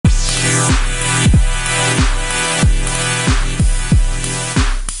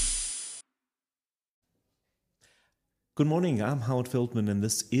Good morning, I'm Howard Feldman, and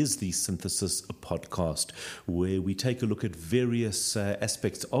this is the Synthesis podcast, where we take a look at various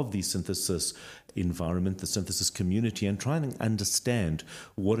aspects of the synthesis environment, the synthesis community, and try and understand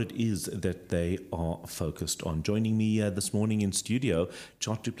what it is that they are focused on. Joining me this morning in studio,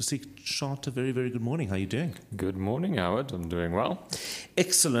 Chart du Plessis. Chart, a very, very good morning. How are you doing? Good morning, Howard. I'm doing well.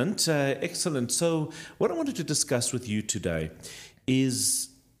 Excellent, excellent. So what I wanted to discuss with you today is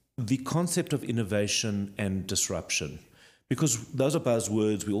the concept of innovation and disruption. Because those are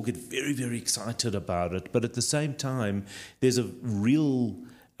buzzwords, we all get very, very excited about it. But at the same time, there's a real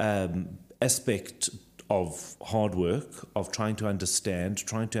aspect of hard work, of trying to understand,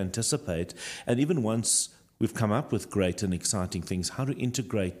 trying to anticipate. And even once we've come up with great and exciting things, how to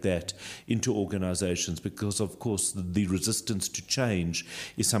integrate that into organizations. Because, of course, the resistance to change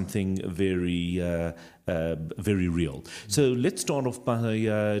is something very real. So let's start off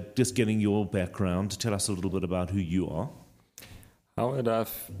by just getting your background. Tell us a little bit about who you are. Howard,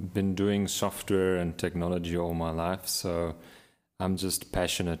 I've been doing software and technology all my life, so I'm just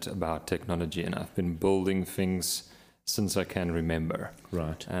passionate about technology, and I've been building things since I can remember.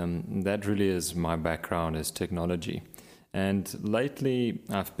 Right. That really is my background, is technology. And lately,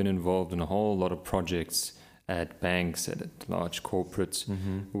 I've been involved in a whole lot of projects at banks, at large corporates,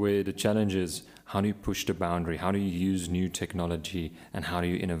 where the challenge is, how do you push the boundary? How do you use new technology? And how do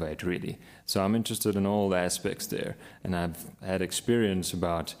you innovate, really? So I'm interested in all the aspects there. And I've had experience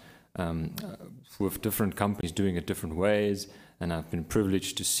about with different companies doing it different ways. And I've been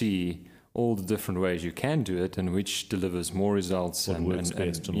privileged to see all the different ways you can do it and which delivers more results. What works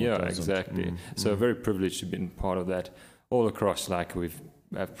best and what yeah, doesn't. exactly. So very privileged to be part of that all across. Like we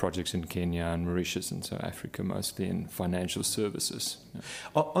have projects in Kenya and Mauritius and South Africa, mostly in financial services. Yeah.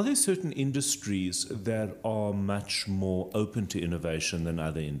 Are there certain industries that are much more open to innovation than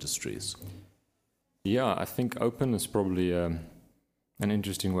other industries? Yeah, I think open is probably an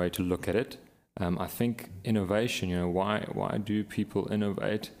interesting way to look at it. I think innovation, why do people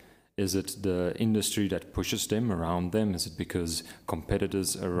innovate? Is it the industry that pushes them around them? Is it because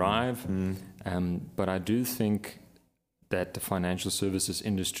competitors arrive? But I do think that the financial services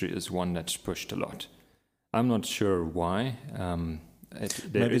industry is one that's pushed a lot. I'm not sure why.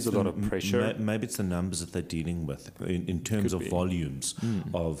 There is a lot of pressure. Maybe it's the numbers that they're dealing with in terms of volumes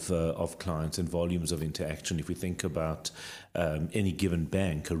of clients and volumes of interaction. If we think about any given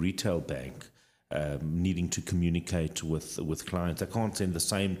bank, a retail bank, needing to communicate with clients, they can't send the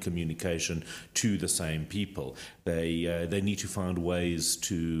same communication to the same people. They need to find ways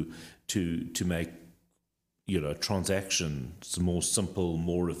to make transactions more simple,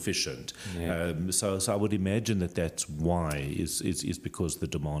 more efficient. Yeah. So I would imagine that's why is because the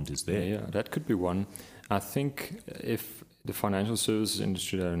demand is there. Yeah, that could be one. I think if the financial services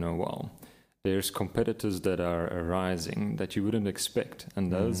industry that I know well, there's competitors that are arising that you wouldn't expect. And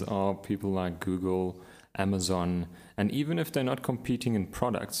those are people like Google, Amazon, and even if they're not competing in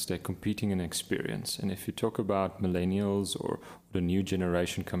products, they're competing in experience. And if you talk about millennials or the new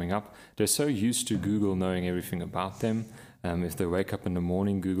generation coming up, they're so used to Google knowing everything about them. If they wake up in the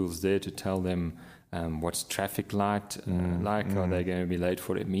morning, Google's there to tell them what's traffic light like, are they going to be late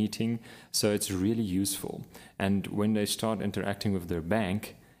for their meeting? So it's really useful. And when they start interacting with their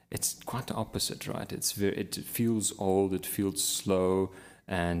bank, it's quite the opposite, right? It feels old, it feels slow,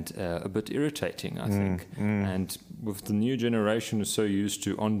 and a bit irritating, I think. And with the new generation who's so used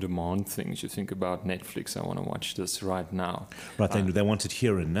to on-demand things, you think about Netflix, I want to watch this right now. Right, they want it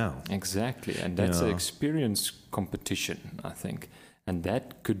here and now. Exactly, and that's an experience competition, I think. And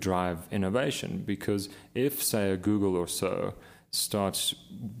that could drive innovation, because if, say, a Google or so starts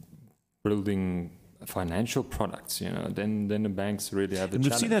building financial products, then the banks really have a challenge.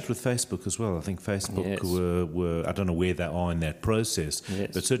 And we've seen that with Facebook as well. I think Facebook were I don't know where they are in that process,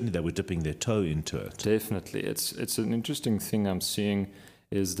 but certainly they were dipping their toe into it. Definitely. It's an interesting thing I'm seeing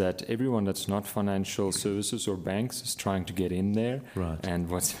is that everyone that's not financial services or banks is trying to get in there. Right. And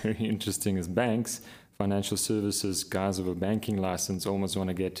what's very interesting is banks, financial services, guys with a banking license almost want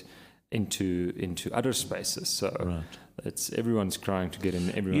to get into other spaces. So everyone's trying to get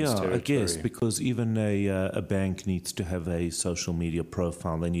in everyone's territory. I guess, because even a bank needs to have a social media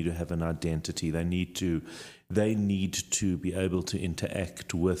profile. They need to have an identity. They need to be able to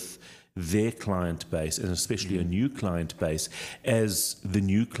interact with their client base, and especially a new client base, as the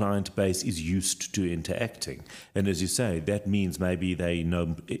new client base is used to interacting. And as you say, that means maybe they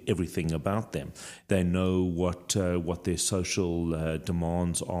know everything about them. They know what their social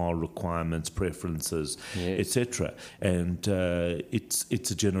demands are, requirements, preferences, etc. And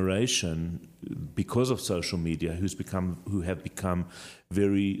it's a generation because of social media, who have become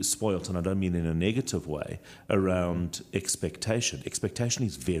very spoilt, and I don't mean in a negative way, around expectation. Expectation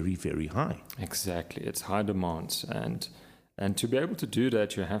is very, very high. Exactly. It's high demands. And to be able to do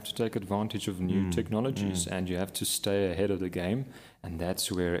that, you have to take advantage of new technologies and you have to stay ahead of the game. And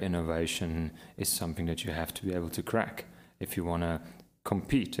that's where innovation is something that you have to be able to crack if you want to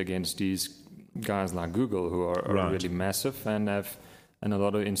compete against these guys like Google, who are really massive and have, in a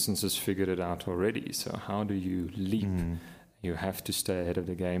lot of instances, figured it out already. So how do you leap? You have to stay ahead of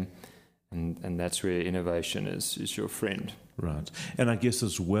the game. And that's where innovation is your friend. Right. And I guess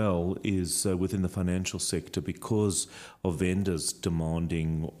as well is within the financial sector, because of vendors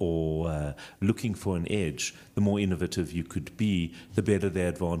demanding or looking for an edge, the more innovative you could be, the better the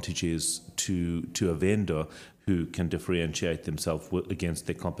advantage is to a vendor who can differentiate themselves against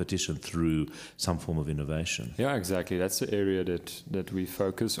their competition through some form of innovation. Yeah, exactly. That's the area that we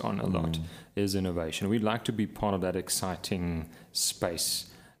focus on a lot, is innovation. We'd like to be part of that exciting space.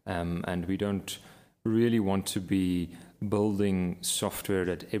 And we don't really want to be building software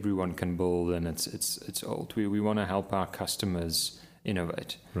that everyone can build and it's old. We want to help our customers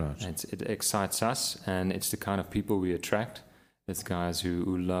innovate. Right. It excites us, and it's the kind of people we attract. It's guys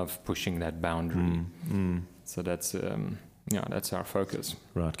who love pushing that boundary. So that's our focus.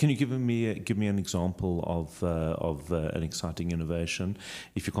 Right. Can you give me an example of an exciting innovation?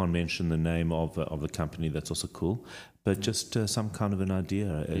 If you can't mention the name of the company, that's also cool. But just some kind of an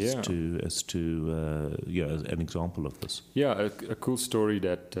idea as to an example of this. Yeah, a cool story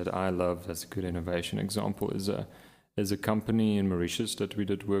that I love as a good innovation example is a company in Mauritius that we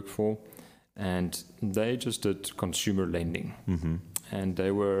did work for, and they just did consumer lending, and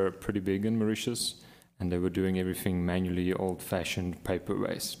they were pretty big in Mauritius. And they were doing everything manually, old-fashioned, paper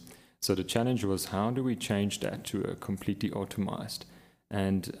ways. So the challenge was, how do we change that to a completely automized?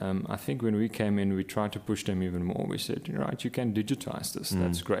 And I think when we came in, we tried to push them even more. We said, right, you can digitize this.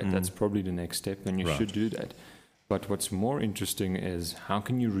 That's great. That's probably the next step, and you should do that. But what's more interesting is, how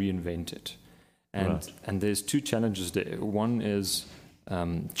can you reinvent it? And there's two challenges there. One is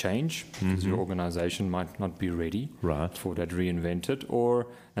change, because your organization might not be ready for that reinvented,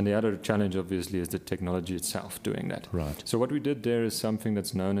 and the other challenge obviously is the technology itself doing that. Right. So what we did there is something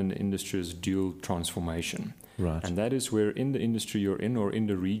that's known in the industry as dual transformation. Right. And that is where in the industry you're in, or in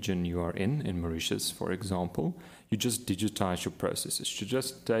the region you are in Mauritius, for example, you just digitize your processes. You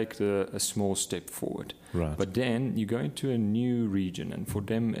just take a small step forward. Right. But then you go into a new region, and for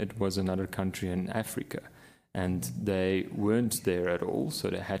them it was another country in Africa. And they weren't there at all, so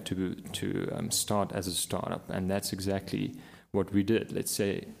they had to start as a startup. And that's exactly what we did. Let's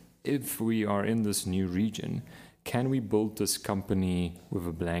say, if we are in this new region, can we build this company with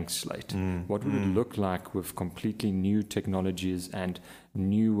a blank slate? What would it look like with completely new technologies and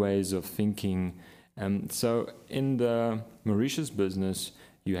new ways of thinking? So in the Mauritius business,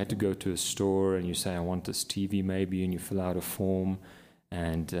 you had to go to a store and you say, I want this TV maybe, and you fill out a form.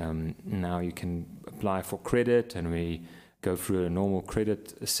 And now you can apply for credit, and we go through a normal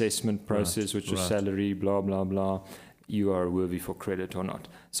credit assessment process, which is salary, blah, blah, blah. You are worthy for credit or not.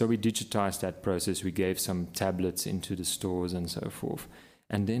 So we digitized that process. We gave some tablets into the stores and so forth.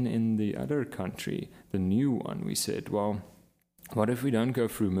 And then in the other country, the new one, we said, well, what if we don't go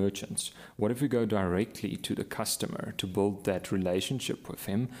through merchants? What if we go directly to the customer to build that relationship with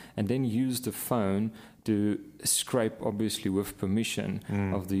him, and then use the phone to scrape, obviously with permission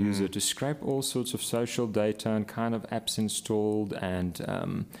of the user, to scrape all sorts of social data and kind of apps installed and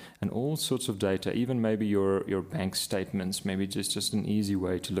all sorts of data, even maybe your bank statements, maybe just an easy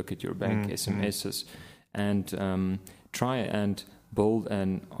way to look at your bank SMSs, and try and build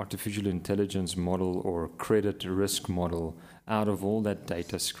an artificial intelligence model or credit risk model out of all that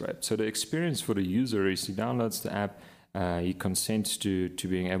data scraped. So the experience for the user is he downloads the app, he consents to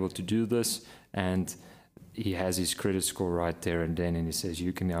being able to do this, and he has his credit score right there and then, and he says,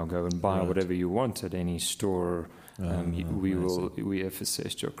 you can now go and buy whatever you want at any store. We have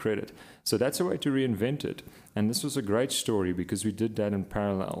assessed your credit. So that's a way to reinvent it. And this was a great story because we did that in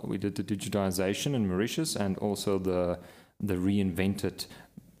parallel. We did the digitization in Mauritius and also the reinvented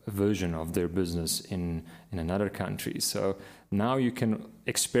version of their business in another country. So now you can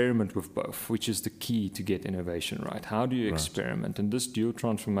experiment with both, which is the key to get innovation right. How do you experiment? And this dual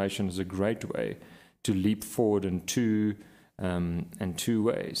transformation is a great way to leap forward in two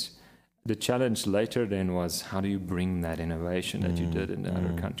ways. The challenge later then was, how do you bring that innovation that you did in the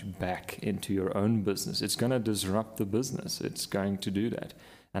other country back into your own business? It's going to disrupt the business. It's going to do that.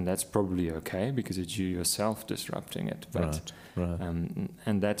 And that's probably okay because it's you yourself disrupting it. But,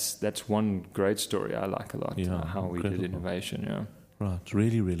 and that's one great story I like a lot, how we did innovation. Right.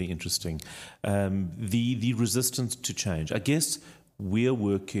 Really, really interesting. The resistance to change. I guess we're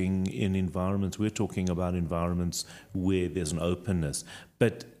working in environments, we're talking about environments where there's an openness.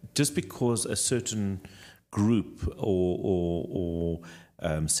 But just because a certain group or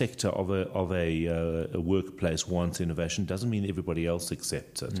sector of a workplace wants innovation doesn't mean everybody else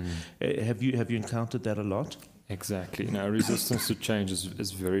accepts it. Have you encountered that a lot? Exactly. Now, resistance to change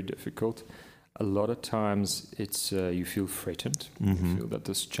is very difficult. A lot of times it's you feel threatened. You feel that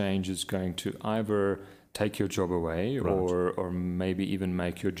this change is going to either take your job away, Right. or maybe even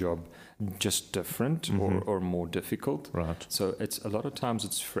make your job just different or more difficult. Right. So it's a lot of times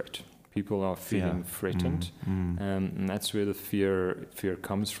it's threat. People are feeling threatened, and that's where the fear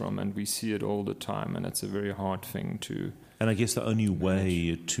comes from. And we see it all the time, and it's a very hard thing to. And I guess the only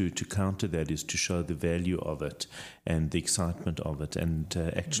way to counter that is to show the value of it and the excitement of it, and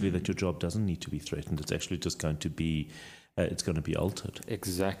actually that your job doesn't need to be threatened. It's actually just going to be, it's going to be altered.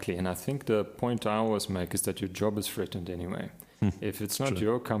 Exactly. And I think the point I always make is that your job is threatened anyway. If it's not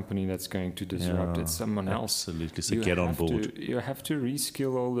your company that's going to disrupt, it's someone else. Absolutely. So get on board. You have to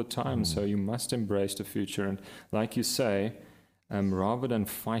reskill all the time. So you must embrace the future. And like you say, rather than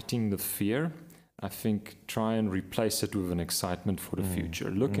fighting the fear, I think try and replace it with an excitement for the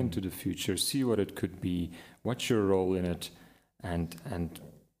future. Look into the future, see what it could be, what's your role in it, and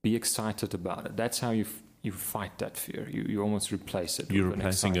be excited about it. That's how you fight that fear. You almost replace it. You're with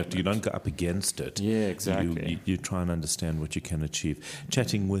replacing it. You don't go up against it. Yeah, exactly. You try and understand what you can achieve.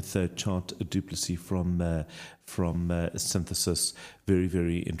 Chatting with Tjaart du Plessis from Synthesis, very,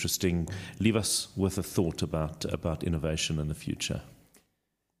 very interesting. Leave us with a thought about innovation in the future.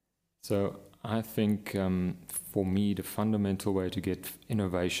 So I think for me, the fundamental way to get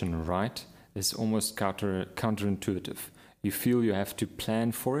innovation right is almost counterintuitive. You feel you have to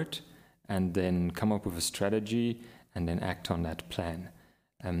plan for it and then come up with a strategy and then act on that plan.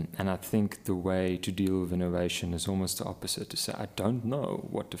 And I think the way to deal with innovation is almost the opposite, to say, I don't know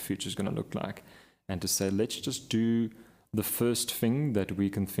what the future is going to look like. And to say, let's just do the first thing that we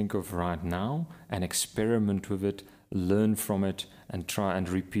can think of right now and experiment with it, learn from it, and try and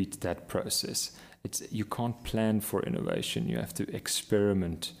repeat that process. You can't plan for innovation. You have to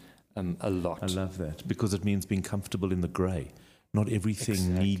experiment a lot. I love that, because it means being comfortable in the grey. Not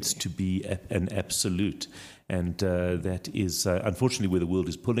everything needs to be an absolute. And that is, unfortunately, where the world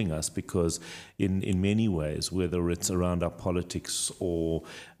is pulling us, because in many ways, whether it's around our politics or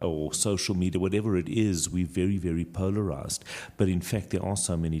social media, whatever it is, we're very, very polarized. But in fact, there are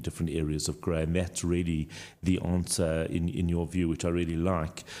so many different areas of grey, and that's really the answer, in your view, which I really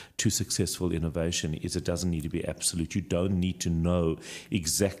like, to successful innovation, is it doesn't need to be absolute. You don't need to know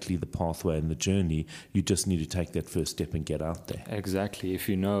exactly the pathway and the journey. You just need to take that first step and get out there. Exactly. If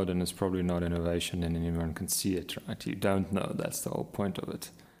you know, then it's probably not innovation and anyone can see it, right? You don't know. That's the whole point of it.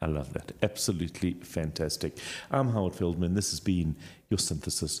 I love that. Absolutely fantastic. I'm Howard Feldman. This has been your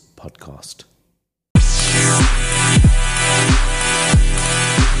Synthesis podcast.